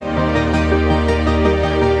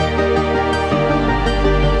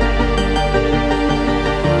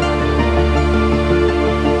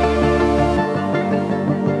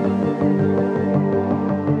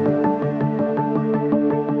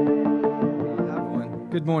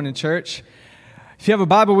Good morning, church. If you have a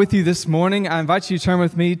Bible with you this morning, I invite you to turn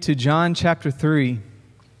with me to John chapter 3.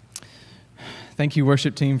 Thank you,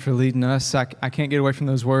 worship team, for leading us. I can't get away from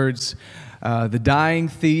those words. The dying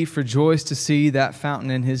thief rejoiced to see that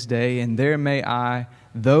fountain in his day, and there may I,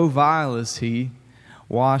 though vile as he,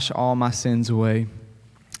 wash all my sins away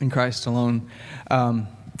in Christ alone. I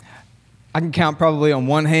can count probably on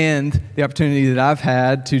one hand the opportunity that I've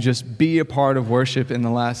had to just be a part of worship in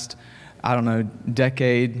the last,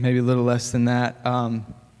 decade, maybe a little less than that.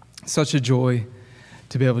 Such a joy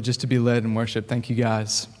to be able just to be led in worship. Thank you,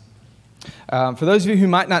 guys. For those of you who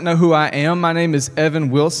might not know who I am, my name is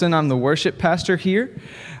Evan Wilson. I'm the worship pastor here.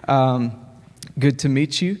 Good to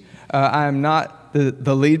meet you. I am not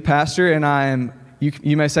the lead pastor, and I am,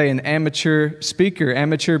 you may say, an amateur speaker,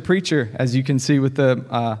 amateur preacher, as you can see with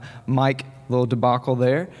the mic little debacle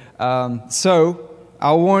there. So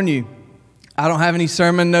I'll warn you, I don't have any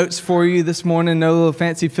sermon notes for you this morning, no little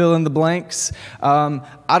fancy fill in the blanks.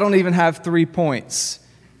 I don't even have 3 points.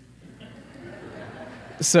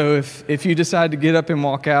 So if you decide to get up and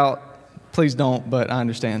walk out, please don't, but I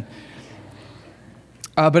understand.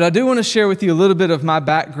 But I do want to share with you a little bit of my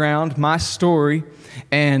background, my story,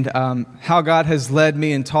 and how God has led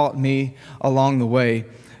me and taught me along the way.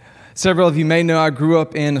 Several of you may know I grew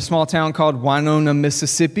up in a small town called Winona,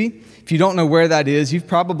 Mississippi. If you don't know where that is, you've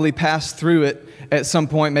probably passed through it at some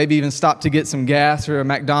point, maybe even stopped to get some gas or a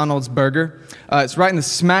McDonald's burger. It's right in the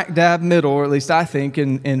smack dab middle, or at least I think,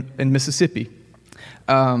 in Mississippi.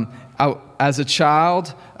 As a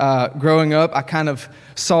child, growing up, I kind of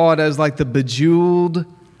saw it as like the bejeweled,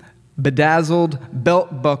 bedazzled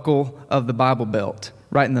belt buckle of the Bible Belt,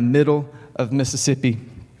 right in the middle of Mississippi.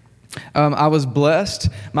 I was blessed.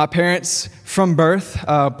 My parents, from birth,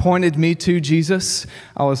 pointed me to Jesus.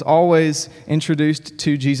 I was always introduced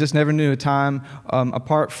to Jesus, never knew a time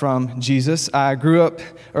apart from Jesus. I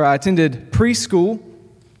attended preschool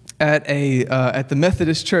at the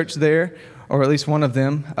Methodist church there, or at least one of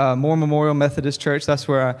them, Moore Memorial Methodist Church. That's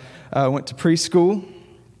where I went to preschool.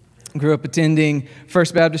 Grew up attending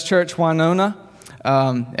First Baptist Church, Winona.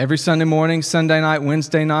 Every Sunday morning, Sunday night,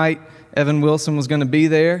 Wednesday night, Evan Wilson was going to be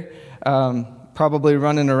there, probably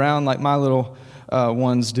running around like my little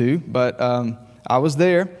ones do. But I was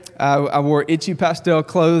there. I wore itchy pastel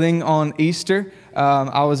clothing on Easter.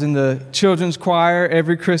 I was in the children's choir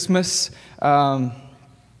every Christmas. You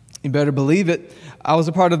better believe it. I was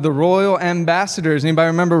a part of the Royal Ambassadors. Anybody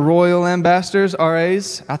remember Royal Ambassadors,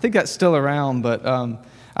 RAs? I think that's still around, but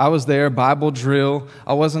I was there, Bible drill.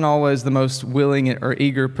 I wasn't always the most willing or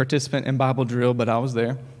eager participant in Bible drill, but I was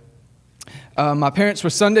there. My parents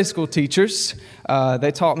were Sunday school teachers.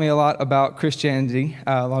 They taught me a lot about Christianity,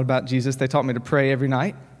 a lot about Jesus. They taught me to pray every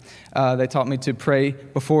night. They taught me to pray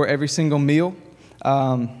before every single meal.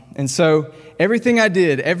 And so everything I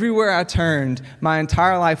did, everywhere I turned, my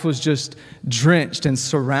entire life was just drenched and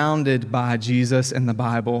surrounded by Jesus and the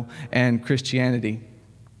Bible and Christianity.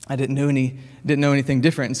 I didn't know anything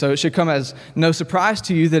different. And so it should come as no surprise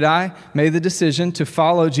to you that I made the decision to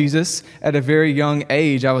follow Jesus at a very young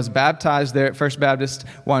age. I was baptized there at First Baptist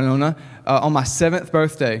Winona on my 7th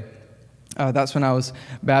birthday. That's when I was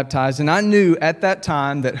baptized. And I knew at that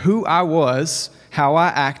time that who I was, how I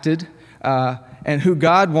acted, and who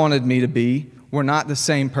God wanted me to be were not the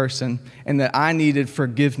same person, and that I needed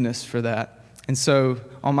forgiveness for that. And so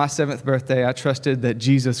on my 7th birthday, I trusted that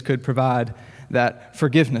Jesus could provide that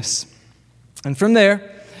forgiveness. And from there,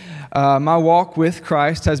 my walk with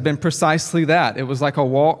Christ has been precisely that. It was like a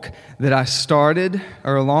walk that I started,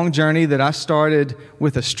 or a long journey that I started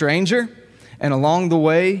with a stranger, and along the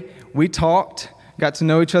way, we talked, got to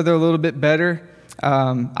know each other a little bit better.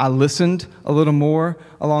 I listened a little more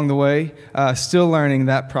along the way, still learning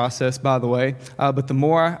that process, by the way. But the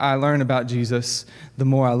more I learn about Jesus, the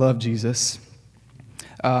more I love Jesus.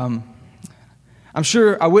 I'm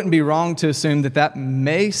sure I wouldn't be wrong to assume that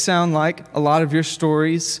may sound like a lot of your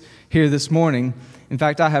stories here this morning. In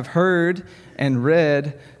fact, I have heard and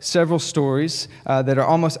read several stories that are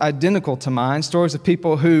almost identical to mine, stories of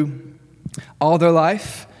people who all their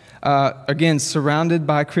life, again, surrounded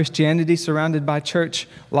by Christianity, surrounded by church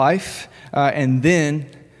life, and then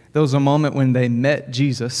there was a moment when they met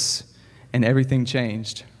Jesus and everything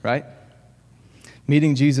changed, right?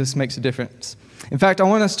 Meeting Jesus makes a difference. In fact, I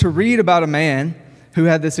want us to read about a man who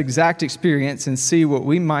had this exact experience and see what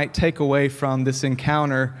we might take away from this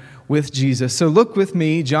encounter with Jesus. So look with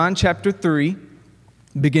me, John chapter 3,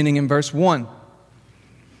 beginning in verse 1.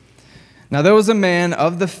 Now there was a man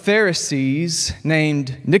of the Pharisees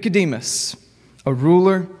named Nicodemus, a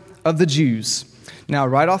ruler of the Jews. Now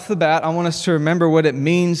right off the bat, I want us to remember what it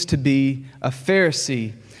means to be a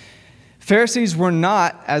Pharisee. Pharisees were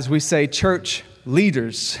not, as we say, church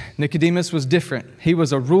leaders. Nicodemus was different. He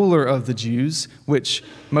was a ruler of the Jews, which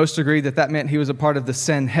most agree that meant he was a part of the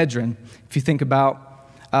Sanhedrin. If you think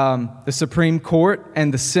about the Supreme Court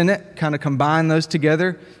and the Senate, kind of combine those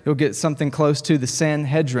together, you'll get something close to the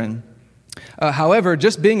Sanhedrin. However,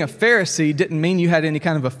 just being a Pharisee didn't mean you had any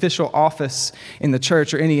kind of official office in the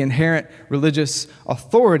church or any inherent religious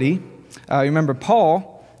authority. You remember Paul,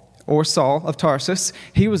 or Saul of Tarsus,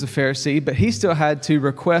 he was a Pharisee, but he still had to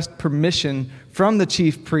request permission from the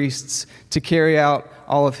chief priests to carry out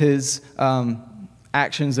all of his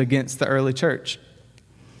actions against the early church.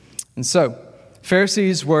 And so,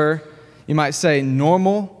 Pharisees were, you might say,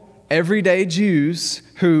 normal, everyday Jews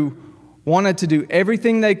who wanted to do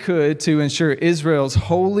everything they could to ensure Israel's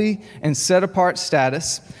holy and set-apart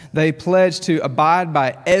status. They pledged to abide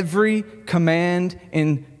by every command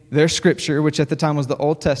in their scripture, which at the time was the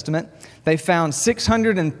Old Testament. They found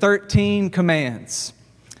 613 commands.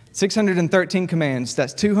 613 commands.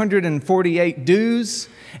 That's 248 do's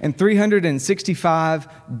and 365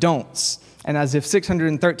 don'ts. And as if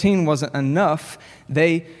 613 wasn't enough,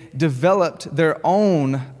 they developed their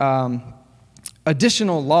own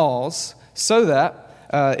additional laws so that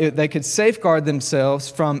they could safeguard themselves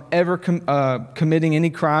from ever committing any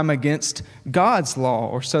crime against God's law,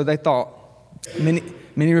 or so they thought.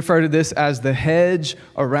 Many refer to this as the hedge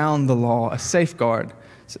around the law, a safeguard,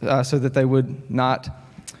 so that they would not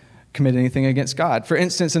commit anything against God. For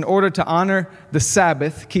instance, in order to honor the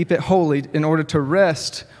Sabbath, keep it holy, in order to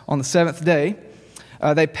rest on the seventh day,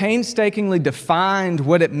 they painstakingly defined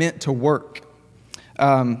what it meant to work.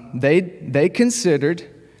 They considered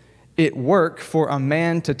it work for a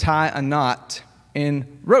man to tie a knot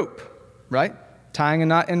in rope, right? Tying a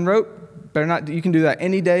knot in rope, you can do that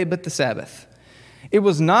any day but the Sabbath. It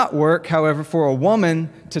was not work, however, for a woman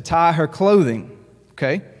to tie her clothing,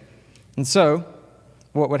 okay? And so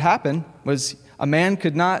what would happen was a man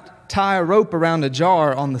could not tie a rope around a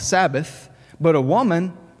jar on the Sabbath, but a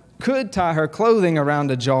woman could tie her clothing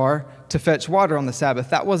around a jar to fetch water on the Sabbath.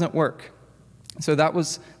 That wasn't work. So that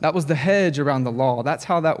was the hedge around the law. That's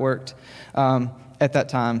how that worked at that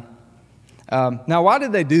time. Now, why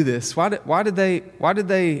did they do this? Why did they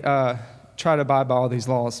try to abide by all these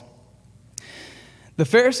laws? The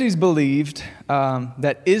Pharisees believed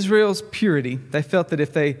that Israel's purity, they felt that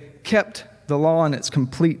if they kept the law in its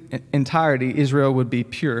complete entirety, Israel would be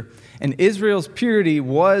pure. And Israel's purity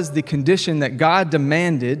was the condition that God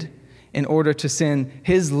demanded in order to send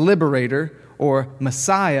his liberator or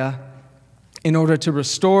Messiah in order to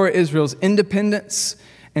restore Israel's independence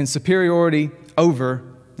and superiority over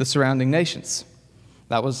the surrounding nations.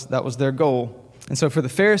 That was their goal. And so for the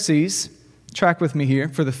Pharisees, track with me here,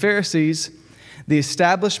 for the Pharisees, the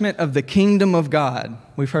establishment of the kingdom of God,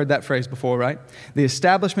 we've heard that phrase before, right? The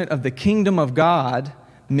establishment of the kingdom of God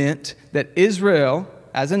meant that Israel,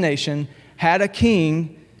 as a nation, had a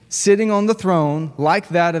king sitting on the throne like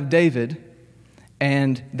that of David,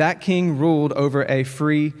 and that king ruled over a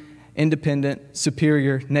free, independent,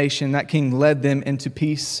 superior nation. That king led them into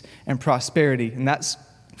peace and prosperity, and that's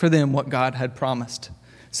for them what God had promised.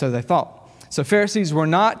 So they thought. So Pharisees were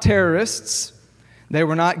not terrorists. They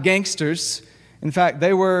were not gangsters. In fact,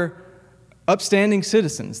 they were upstanding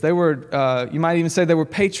citizens. They were, you might even say they were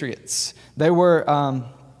patriots. They were,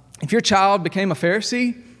 if your child became a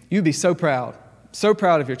Pharisee, you'd be so proud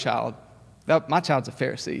of your child. My child's a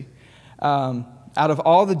Pharisee. Out of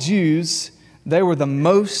all the Jews, they were the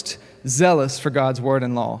most zealous for God's word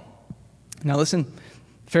and law. Now listen,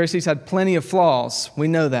 Pharisees had plenty of flaws. We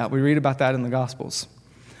know that. We read about that in the Gospels.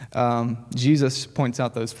 Jesus points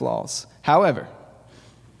out those flaws. However,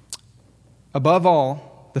 above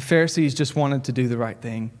all, the Pharisees just wanted to do the right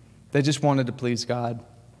thing. They just wanted to please God.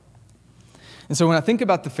 And so when I think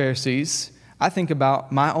about the Pharisees, I think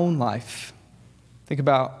about my own life. Think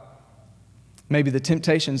about maybe the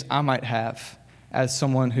temptations I might have as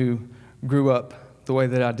someone who grew up the way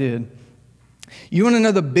that I did. You want to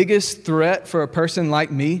know the biggest threat for a person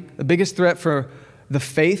like me? The biggest threat for the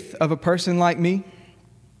faith of a person like me?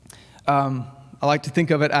 I like to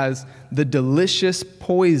think of it as the delicious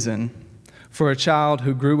poison for a child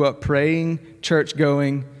who grew up praying,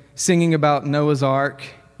 church-going, singing about Noah's Ark.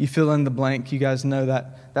 You fill in the blank. You guys know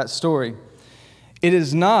that story. It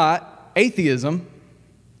is not atheism,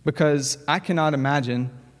 because I cannot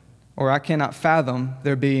imagine or I cannot fathom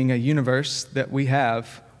there being a universe that we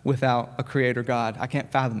have without a creator God. I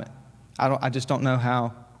can't fathom it. I just don't know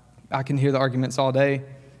how. I can hear the arguments all day,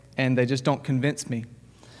 and they just don't convince me.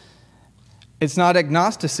 It's not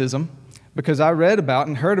agnosticism, because I read about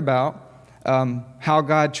and heard about how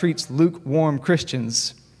God treats lukewarm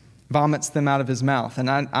Christians. vomits them out of his mouth. And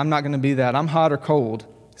I'm not going to be that. I'm hot or cold.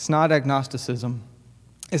 It's not agnosticism.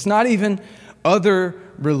 It's not even other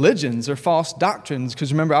religions or false doctrines,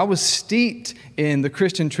 because remember, I was steeped in the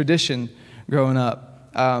Christian tradition growing up.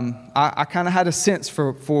 I kind of had a sense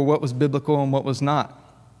for what was biblical and what was not.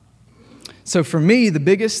 So for me, the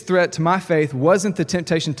biggest threat to my faith wasn't the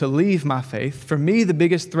temptation to leave my faith. For me, the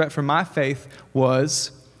biggest threat for my faith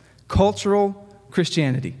was cultural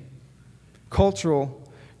Christianity. Cultural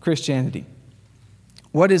Christianity.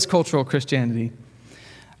 What is cultural Christianity?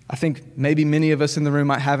 I think maybe many of us in the room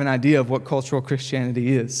might have an idea of what cultural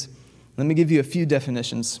Christianity is. Let me give you a few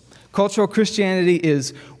definitions. Cultural Christianity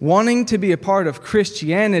is wanting to be a part of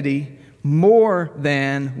Christianity more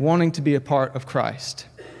than wanting to be a part of Christ.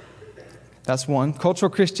 That's one. Cultural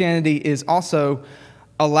Christianity is also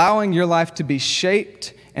allowing your life to be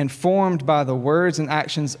shaped and formed by the words and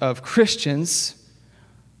actions of Christians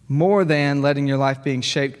more than letting your life being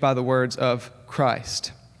shaped by the words of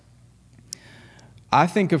Christ. I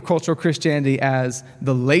think of cultural Christianity as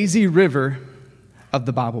the lazy river of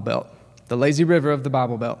the Bible Belt. The lazy river of the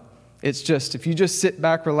Bible Belt. It's just, if you just sit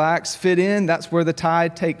back, relax, fit in, that's where the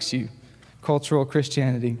tide takes you. Cultural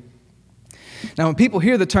Christianity. Now, when people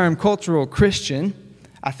hear the term cultural Christian,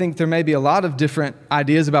 I think there may be a lot of different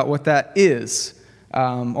ideas about what that is,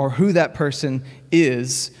 or who that person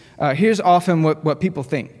is. Here's often what people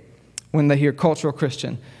think when they hear cultural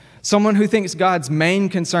Christian. Someone who thinks God's main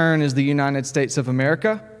concern is the United States of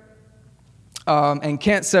America, and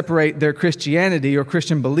can't separate their Christianity or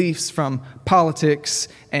Christian beliefs from politics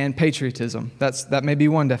and patriotism. That may be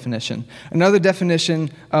one definition. Another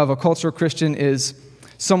definition of a cultural Christian is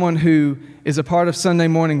someone who is a part of Sunday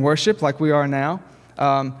morning worship, like we are now,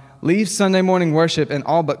 leaves Sunday morning worship and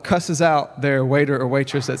all but cusses out their waiter or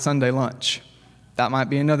waitress at Sunday lunch. That might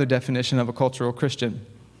be another definition of a cultural Christian.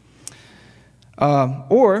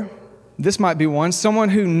 Or this might be one, someone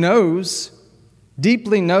who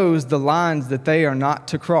deeply knows the lines that they are not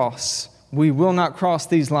to cross. We will not cross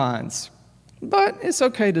these lines, but it's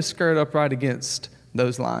okay to skirt up right against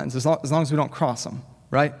those lines as long as we don't cross them,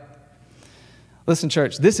 right? Listen,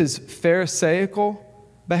 church, this is Pharisaical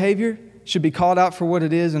behavior, should be called out for what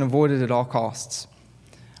it is and avoided at all costs.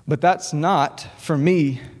 But that's not, for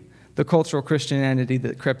me, the cultural Christianity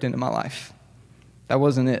that crept into my life. That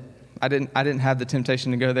wasn't it. I didn't have the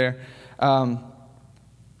temptation to go there.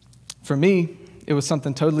 For me, it was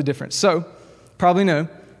something totally different. So, probably know,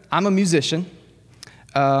 I'm a musician.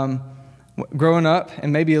 Growing up,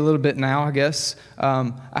 and maybe a little bit now, I guess,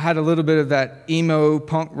 I had a little bit of that emo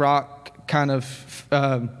punk rock kind of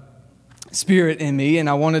spirit in me, and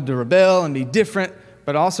I wanted to rebel and be different,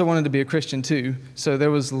 but I also wanted to be a Christian too. So there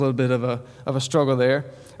was a little bit of a struggle there.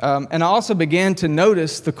 And I also began to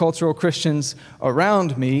notice the cultural Christians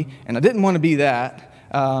around me, and I didn't want to be that.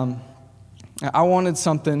 I wanted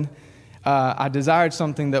something, I desired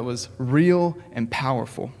something that was real and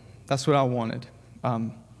powerful. That's what I wanted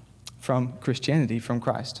from Christianity, from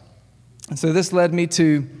Christ. And so this led me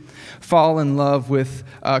to fall in love with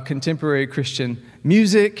contemporary Christian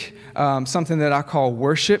music, something that I call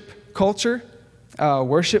worship culture.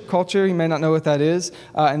 Worship culture, you may not know what that is,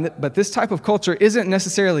 but this type of culture isn't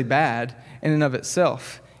necessarily bad in and of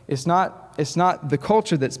itself. It's not the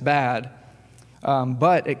culture that's bad,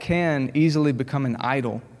 but it can easily become an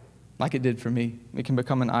idol, like it did for me. It can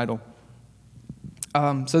become an idol.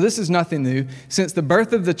 So this is nothing new. Since the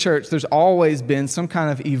birth of the church, there's always been some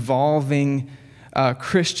kind of evolving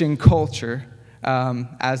Christian culture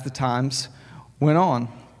as the times went on.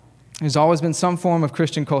 There's always been some form of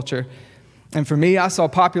Christian culture. And for me, I saw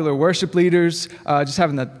popular worship leaders just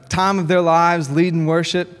having the time of their lives leading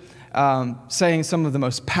worship, saying some of the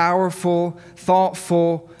most powerful,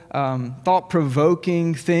 thoughtful,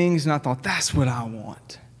 thought-provoking things. And I thought, that's what I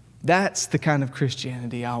want. That's the kind of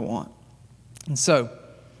Christianity I want. And so,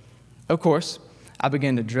 of course, I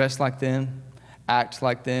began to dress like them, act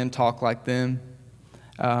like them, talk like them,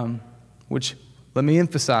 which, let me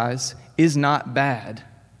emphasize, is not bad,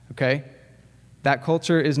 okay? That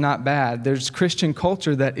culture is not bad. There's Christian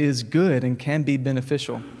culture that is good and can be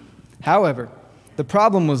beneficial. However, the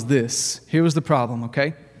problem was this. Here was the problem,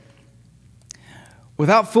 okay?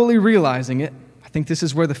 Without fully realizing it, I think this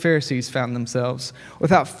is where the Pharisees found themselves.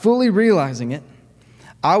 Without fully realizing it,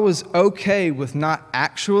 I was okay with not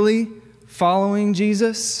actually following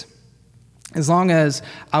Jesus as long as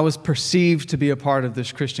I was perceived to be a part of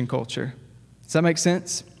this Christian culture. Does that make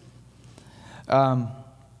sense?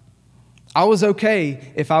 I was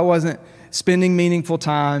okay if I wasn't spending meaningful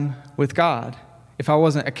time with God, if I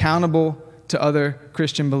wasn't accountable to other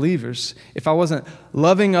Christian believers, if I wasn't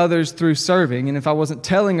loving others through serving, and if I wasn't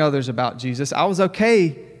telling others about Jesus. I was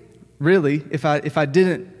okay really, if I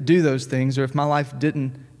didn't do those things, or if my life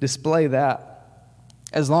didn't display that,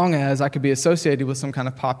 as long as I could be associated with some kind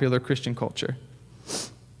of popular Christian culture.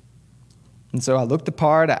 And so I looked the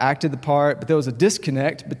part, I acted the part, but there was a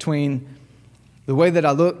disconnect between the way that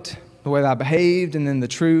I looked, the way that I behaved, and then the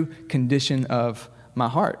true condition of my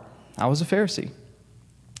heart. I was a Pharisee.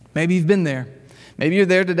 Maybe you've been there. Maybe you're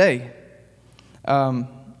there today.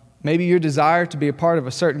 Maybe your desire to be a part of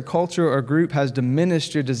a certain culture or group has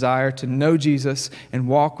diminished your desire to know Jesus and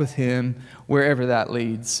walk with him wherever that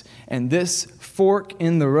leads. And this fork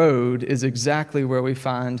in the road is exactly where we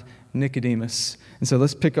find Nicodemus. And so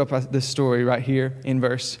let's pick up this story right here in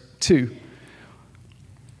verse 2.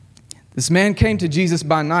 This man came to Jesus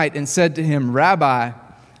by night and said to him, "Rabbi,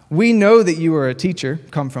 we know that you are a teacher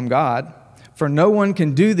come from God, for no one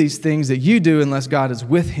can do these things that you do unless God is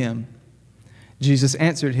with him." Jesus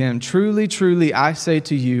answered him, "Truly, truly, I say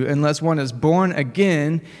to you, unless one is born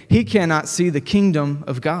again, he cannot see the kingdom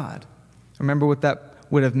of God." Remember what that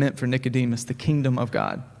would have meant for Nicodemus, the kingdom of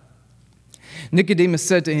God. Nicodemus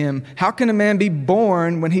said to him, "How can a man be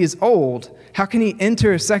born when he is old? How can he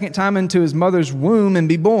enter a second time into his mother's womb and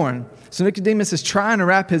be born?" So Nicodemus is trying to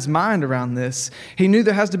wrap his mind around this. He knew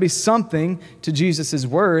there has to be something to Jesus'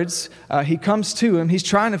 words. He comes to him. He's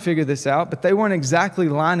trying to figure this out, but they weren't exactly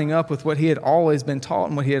lining up with what he had always been taught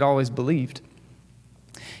and what he had always believed.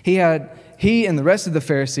 He and the rest of the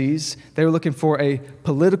Pharisees, they were looking for a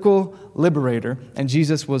political liberator, and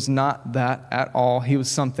Jesus was not that at all. He was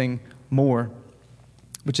something more,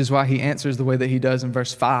 which is why he answers the way that he does in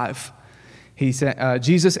verse 5. He said,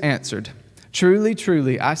 Jesus answered, "Truly,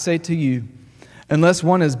 truly, I say to you, unless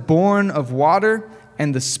one is born of water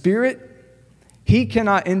and the Spirit, he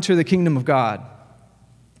cannot enter the kingdom of God.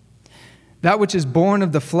 That which is born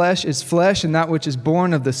of the flesh is flesh, and that which is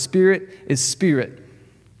born of the Spirit is spirit."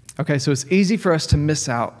 Okay, so it's easy for us to miss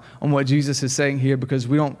out on what Jesus is saying here because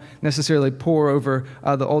we don't necessarily pore over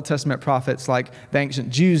the Old Testament prophets like the ancient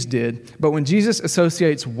Jews did. But when Jesus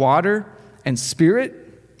associates water and Spirit,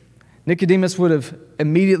 Nicodemus would have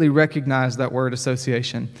immediately recognized that word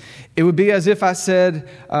association. It would be as if I said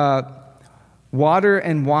water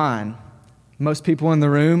and wine. Most people in the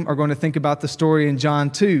room are going to think about the story in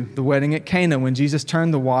John 2, the wedding at Cana, when Jesus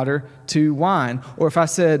turned the water to wine. Or if I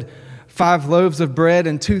said 5 loaves of bread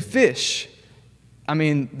and 2 fish, I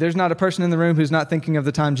mean, there's not a person in the room who's not thinking of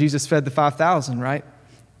the time Jesus fed the 5,000, right?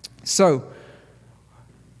 So,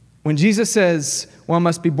 when Jesus says one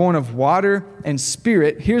must be born of water and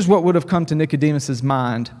Spirit, here's what would have come to Nicodemus'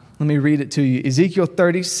 mind. Let me read it to you. Ezekiel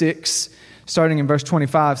 36, starting in verse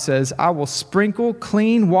 25, says, "I will sprinkle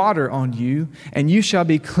clean water on you, and you shall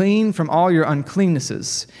be clean from all your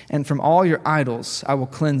uncleannesses, and from all your idols I will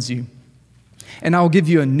cleanse you. And I will give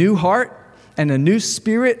you a new heart, and a new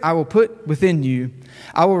spirit I will put within you.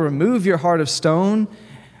 I will remove your heart of stone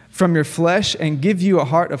from your flesh and give you a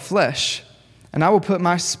heart of flesh. And I will put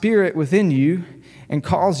my spirit within you and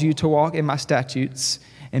cause you to walk in my statutes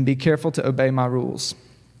and be careful to obey my rules."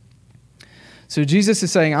 So Jesus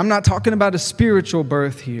is saying, I'm not talking about a spiritual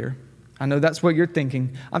birth here. I know that's what you're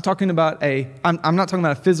thinking. I'm not talking about a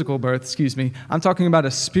physical birth, I'm talking about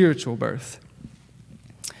a spiritual birth,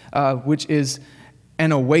 which is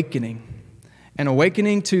an awakening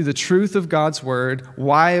to the truth of God's word,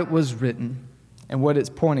 why it was written, and what it's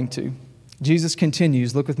pointing to. Jesus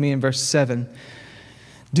continues. Look with me in verse 7.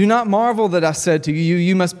 "Do not marvel that I said to you,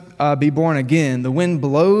 you must be born again. The wind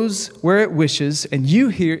blows where it wishes, and you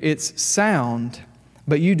hear its sound,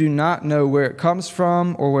 but you do not know where it comes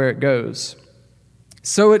from or where it goes.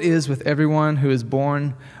 So it is with everyone who is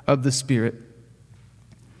born of the Spirit."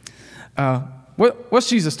 What's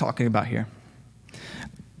Jesus talking about here?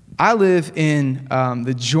 I live in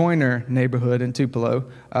the Joyner neighborhood in Tupelo.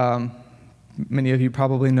 Many of you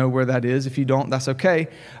probably know where that is. If you don't, that's okay.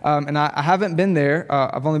 And I haven't been there.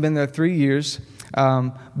 I've only been there 3 years.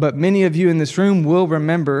 But many of you in this room will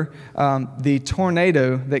remember the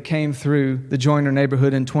tornado that came through the Joyner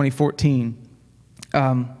neighborhood in 2014.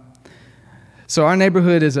 So our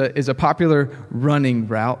neighborhood is a popular running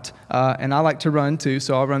route, and I like to run too,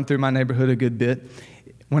 so I'll run through my neighborhood a good bit.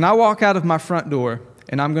 When I walk out of my front door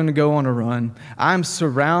and I'm going to go on a run, I'm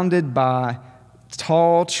surrounded by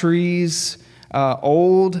tall trees,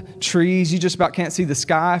 old trees. You just about can't see the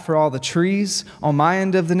sky for all the trees on my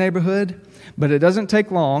end of the neighborhood, but it doesn't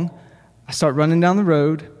take long. I start running down the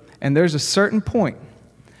road, and there's a certain point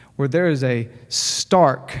where there is a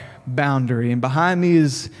stark boundary, and behind me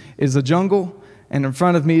is the jungle, and in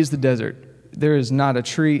front of me is the desert. There is not a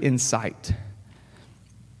tree in sight.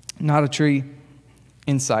 Not a tree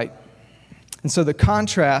in sight. And so the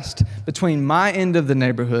contrast between my end of the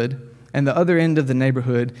neighborhood And the other end of the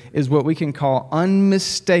neighborhood is what we can call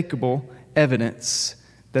unmistakable evidence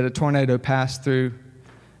that a tornado passed through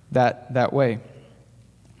that way.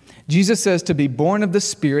 Jesus says to be born of the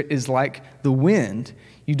Spirit is like the wind.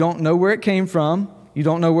 You don't know where it came from. You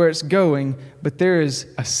don't know where it's going, but there is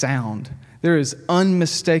a sound. There is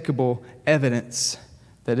unmistakable evidence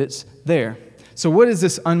that it's there. So what is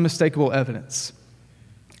this unmistakable evidence?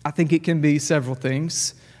 I think it can be several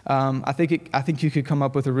things. I think you could come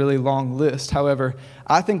up with a really long list. However,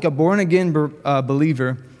 I think a born-again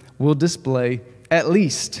believer will display at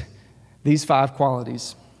least these 5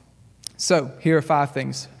 qualities. So here are 5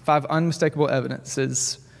 things, 5 unmistakable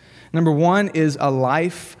evidences. Number 1 is a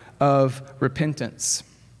life of repentance.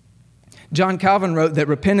 John Calvin wrote that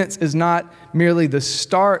repentance is not merely the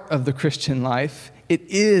start of the Christian life, it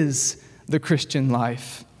is the Christian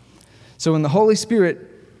life. So when the Holy Spirit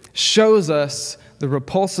shows us the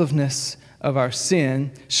repulsiveness of our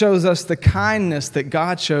sin, shows us the kindness that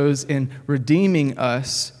God shows in redeeming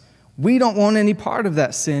us, we don't want any part of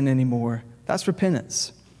that sin anymore. That's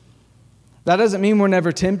repentance. That doesn't mean we're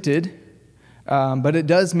never tempted, but it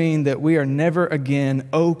does mean that we are never again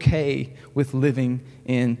okay with living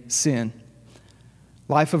in sin.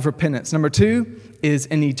 Life of repentance. Number 2 is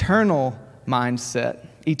an eternal mindset.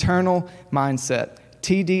 Eternal mindset.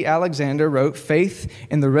 T.D. Alexander wrote, faith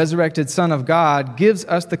in the resurrected Son of God gives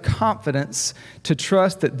us the confidence to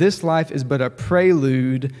trust that this life is but a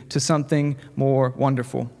prelude to something more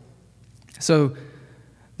wonderful. So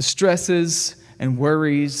the stresses and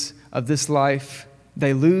worries of this life,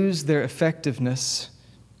 they lose their effectiveness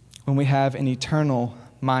when we have an eternal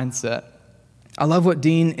mindset. I love what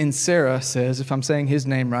Dean Insera says, if I'm saying his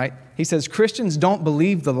name right. He says, Christians don't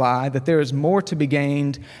believe the lie that there is more to be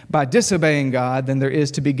gained by disobeying God than there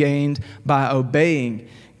is to be gained by obeying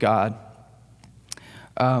God.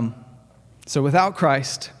 So without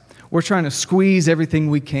Christ, we're trying to squeeze everything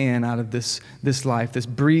we can out of this life, this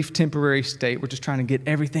brief temporary state. We're just trying to get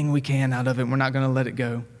everything we can out of it. We're not going to let it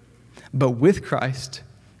go. But with Christ,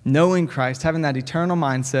 knowing Christ, having that eternal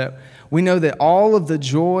mindset, we know that all of the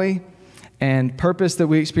joy and purpose that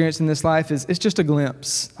we experience in this life is just a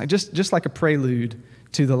glimpse, just like a prelude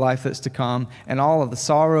to the life that's to come. And all of the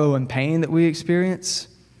sorrow and pain that we experience,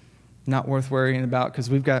 not worth worrying about because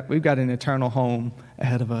we've got an eternal home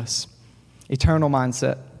ahead of us. Eternal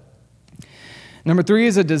mindset. Number 3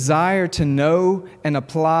 is a desire to know and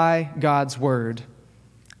apply God's word.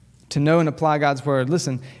 To know and apply God's word.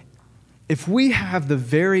 Listen, if we have the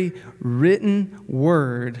very written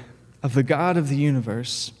word of the God of the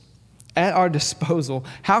universe at our disposal,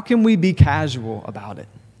 how can we be casual about it?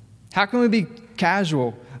 How can we be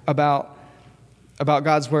casual about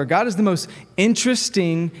God's word? God is the most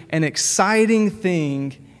interesting and exciting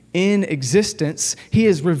thing in existence. He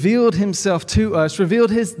has revealed himself to us,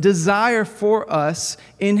 revealed his desire for us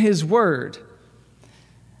in his word.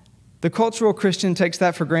 The cultural Christian takes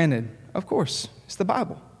that for granted. Of course, it's the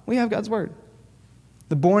Bible. We have God's word.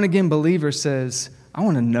 The born-again believer says, I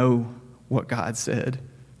want to know what God said.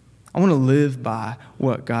 I want to live by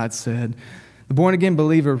what God said. The born-again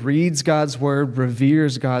believer reads God's word,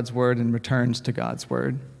 reveres God's word, and returns to God's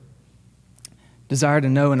word. Desire to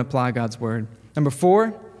know and apply God's word. Number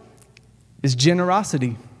 4 is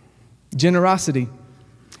generosity. Generosity.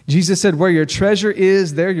 Jesus said, where your treasure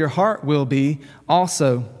is, there your heart will be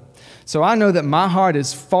also. So I know that my heart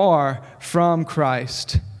is far from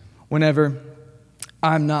Christ whenever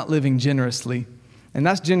I'm not living generously. And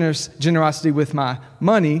that's generosity with my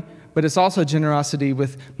money, but it's also generosity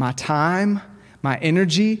with my time, my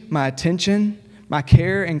energy, my attention, my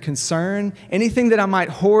care and concern, anything that I might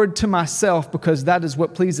hoard to myself because that is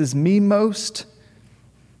what pleases me most.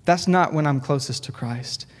 That's not when I'm closest to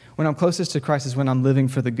Christ. When I'm closest to Christ is when I'm living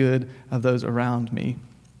for the good of those around me.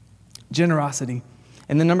 Generosity.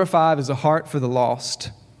 And then number 5 is a heart for the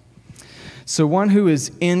lost. So one who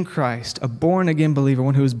is in Christ, a born-again believer,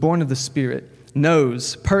 one who is born of the Spirit,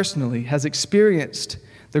 knows personally, has experienced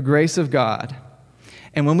the grace of God.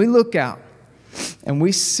 And when we look out and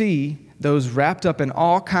we see those wrapped up in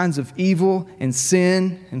all kinds of evil and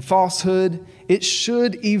sin and falsehood, it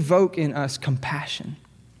should evoke in us compassion.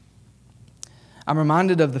 I'm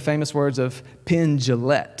reminded of the famous words of Penn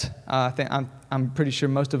Jillette. I'm pretty sure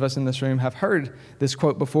most of us in this room have heard this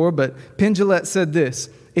quote before, but Penn Jillette said this: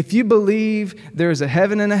 if you believe there is a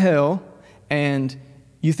heaven and a hell and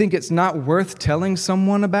you think it's not worth telling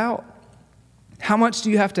someone about, how much do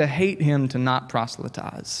you have to hate him to not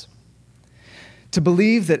proselytize? To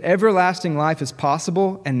believe that everlasting life is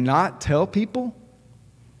possible and not tell people?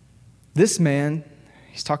 This man,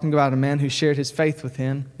 he's talking about a man who shared his faith with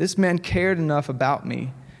him. This man cared enough about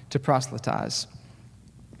me to proselytize.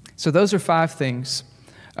 So those are 5 things.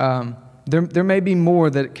 There may be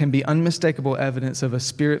more that can be unmistakable evidence of a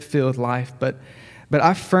Spirit-filled life, but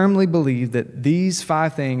I firmly believe that these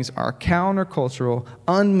 5 things are countercultural,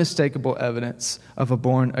 unmistakable evidence of a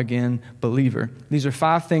born-again believer. These are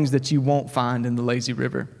 5 things that you won't find in the lazy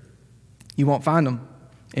river. You won't find them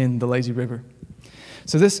in the lazy river.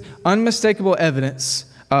 So this unmistakable evidence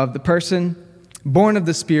of the person born of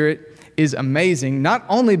the Spirit is amazing, not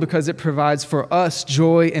only because it provides for us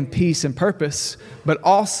joy and peace and purpose, but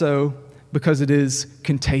also because it is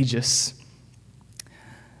contagious.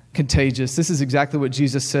 Contagious. This is exactly what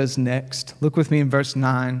Jesus says next. Look with me in verse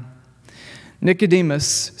 9.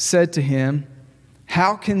 Nicodemus said to him,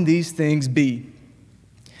 "How can these things be?"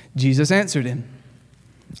 Jesus answered him,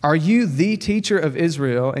 "Are you the teacher of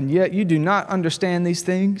Israel, and yet you do not understand these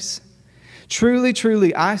things? Truly,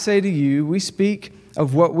 truly, I say to you, we speak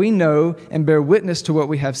of what we know and bear witness to what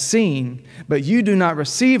we have seen, but you do not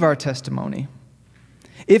receive our testimony.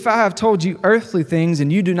 If I have told you earthly things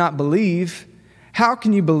and you do not believe, how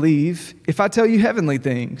can you believe if I tell you heavenly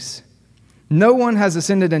things? No one has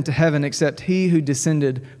ascended into heaven except he who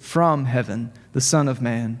descended from heaven, the Son of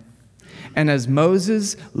Man. And as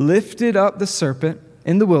Moses lifted up the serpent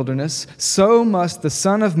in the wilderness, so must the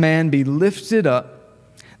Son of Man be lifted up,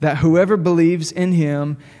 that whoever believes in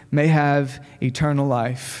him may have eternal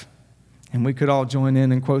life." And we could all join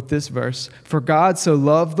in and quote this verse. "For God so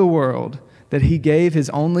loved the world that he gave his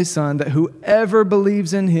only Son, that whoever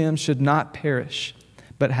believes in him should not perish,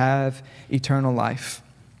 but have eternal life."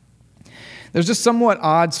 There's a somewhat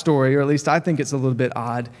odd story, or at least I think it's a little bit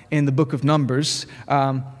odd, in the book of Numbers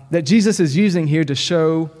that Jesus is using here to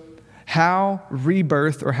show how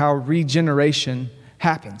rebirth or how regeneration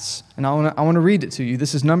happens. And I want to read it to you.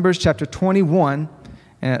 This is Numbers chapter 21,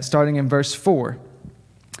 starting in verse 4.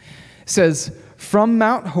 It says, "From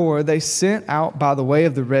Mount Hor they sent out by the way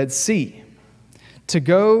of the Red Sea to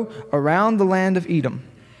go around the land of Edom.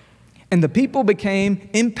 And the people became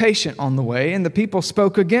impatient on the way, and the people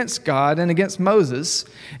spoke against God and against Moses.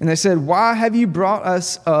 And they said, 'Why have you brought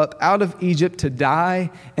us up out of Egypt to die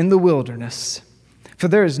in the wilderness? For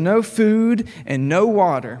there is no food and no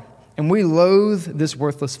water, and we loathe this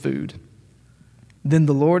worthless food.' Then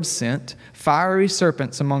the Lord sent fiery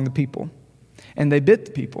serpents among the people, and they bit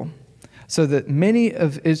the people, so that many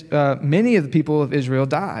of the people of Israel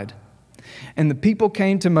died. And the people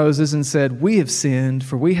came to Moses and said, 'We have sinned,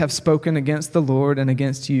 for we have spoken against the Lord and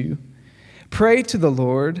against you. Pray to the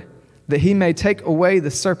Lord that he may take away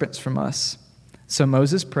the serpents from us.' So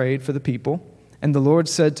Moses prayed for the people, and the Lord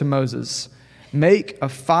said to Moses, 'Make a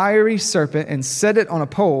fiery serpent and set it on a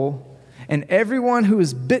pole, and everyone who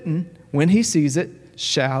is bitten, when he sees it,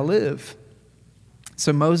 shall live.'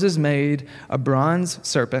 So Moses made a bronze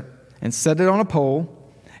serpent and set it on a pole,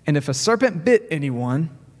 and if a serpent bit anyone,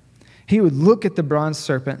 he would look at the bronze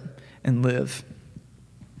serpent and live."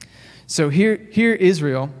 So here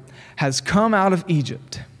Israel has come out of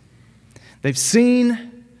Egypt. They've seen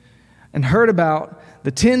and heard about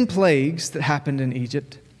the 10 plagues that happened in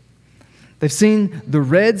Egypt. They've seen the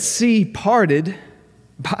Red Sea parted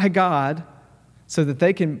by God so that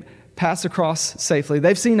they can pass across safely.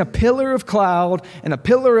 They've seen a pillar of cloud and a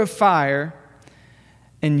pillar of fire,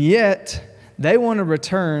 and yet they want to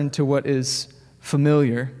return to what is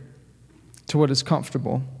familiar, to what is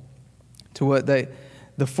comfortable, to what the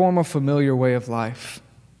former familiar way of life.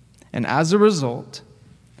 And as a result,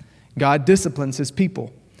 God disciplines his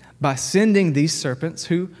people by sending these serpents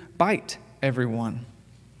who bite everyone.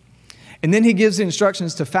 And then he gives the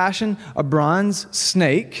instructions to fashion a bronze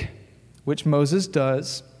snake, which Moses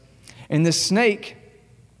does. And this snake,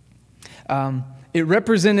 it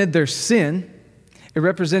represented their sin. It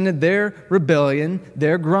represented their rebellion,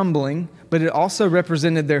 their grumbling, but it also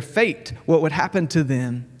represented their fate, what would happen to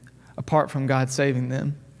them apart from God saving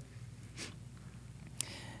them.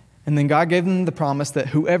 And then God gave them the promise that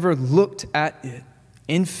whoever looked at it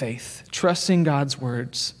in faith, trusting God's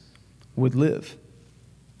words, would live.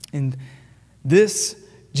 And this,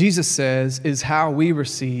 Jesus says, is how we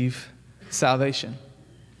receive salvation.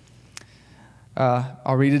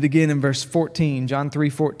 I'll read it again in verse 14, John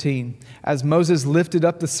 3:14. "As Moses lifted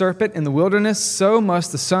up the serpent in the wilderness, so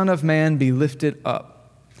must the Son of Man be lifted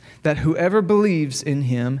up, that whoever believes in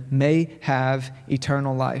him may have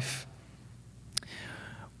eternal life."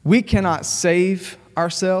 We cannot save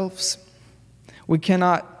ourselves. We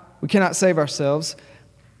cannot save ourselves.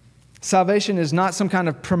 Salvation is not some kind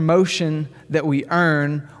of promotion that we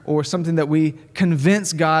earn or something that we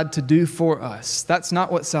convince God to do for us. That's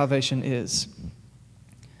not what salvation is.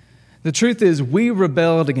 The truth is, we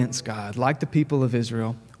rebelled against God like the people of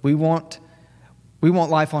Israel. We want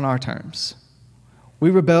life on our terms. We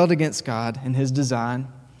rebelled against God and his design.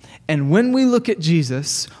 And when we look at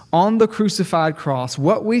Jesus on the crucified cross,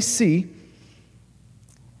 what we see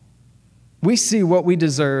what we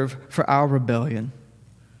deserve for our rebellion,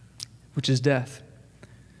 which is death.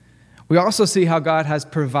 We also see how God has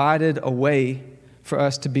provided a way for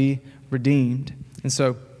us to be redeemed. And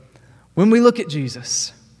so, when we look at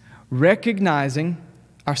Jesus, recognizing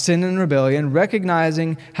our sin and rebellion,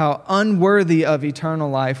 recognizing how unworthy of eternal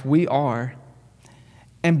life we are,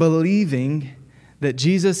 and believing that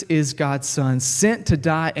Jesus is God's Son, sent to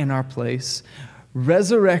die in our place,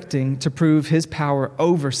 resurrecting to prove his power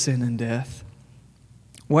over sin and death,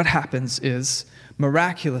 what happens is,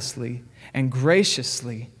 miraculously and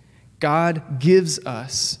graciously, God gives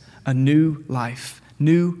us a new life,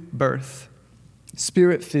 new birth,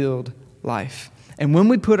 Spirit-filled life. And when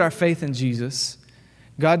we put our faith in Jesus,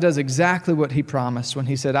 God does exactly what he promised when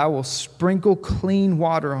he said, I will sprinkle clean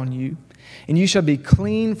water on you, and you shall be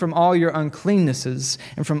clean from all your uncleannesses,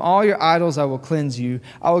 and from all your idols I will cleanse you.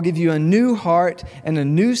 I will give you a new heart, and a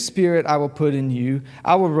new spirit I will put in you.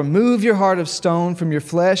 I will remove your heart of stone from your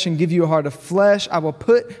flesh and give you a heart of flesh. I will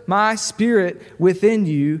put my spirit within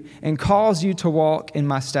you and cause you to walk in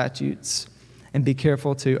my statutes and be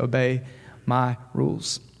careful to obey my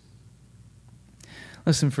rules.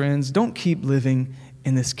 Listen, friends, don't keep living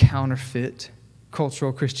in this counterfeit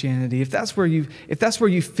cultural Christianity. If that's where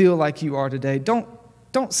you feel like you are today, don't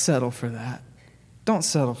settle for that. Don't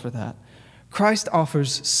settle for that. Christ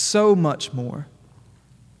offers so much more.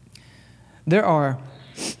 There are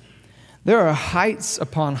heights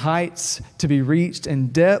upon heights to be reached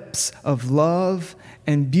and depths of love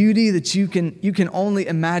and beauty that you can only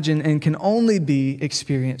imagine and can only be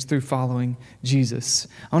experienced through following Jesus.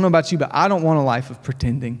 I don't know about you, but I don't want a life of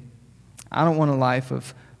pretending. I don't want a life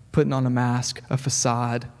of putting on a mask, a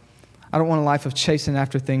facade. I don't want a life of chasing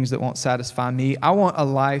after things that won't satisfy me. I want a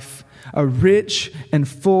life, a rich and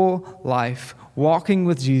full life, walking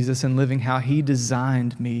with Jesus and living how he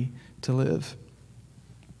designed me to live.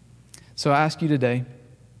 So I ask you today,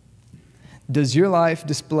 does your life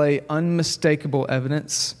display unmistakable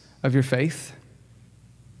evidence of your faith?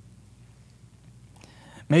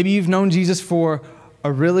 Maybe you've known Jesus for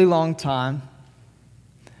a really long time,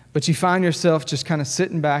 but you find yourself just kind of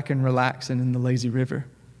sitting back and relaxing in the lazy river.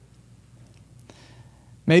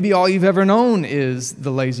 Maybe all you've ever known is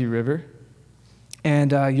the lazy river,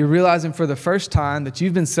 and you're realizing for the first time that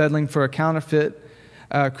you've been settling for a counterfeit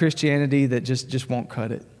Christianity that just won't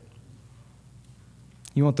cut it.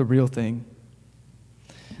 You want the real thing.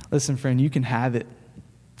 Listen, friend, you can have it.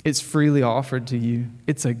 It's freely offered to you.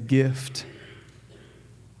 It's a gift.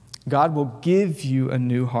 God will give you a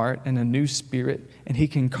new heart and a new spirit, and he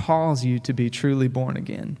can cause you to be truly born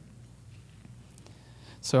again.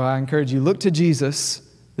 So I encourage you, look to Jesus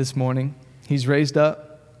this morning. He's raised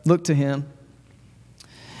up. Look to him.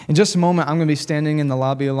 In just a moment, I'm going to be standing in the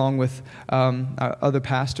lobby along with our other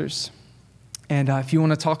pastors. And if you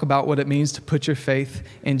want to talk about what it means to put your faith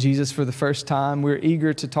in Jesus for the first time, we're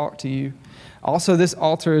eager to talk to you. Also, this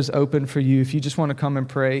altar is open for you. If you just want to come and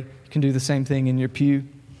pray, you can do the same thing in your pew.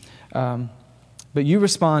 But you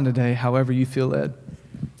respond today however you feel led.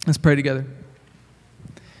 Let's pray together.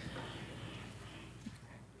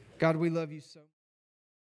 God, we love you so much.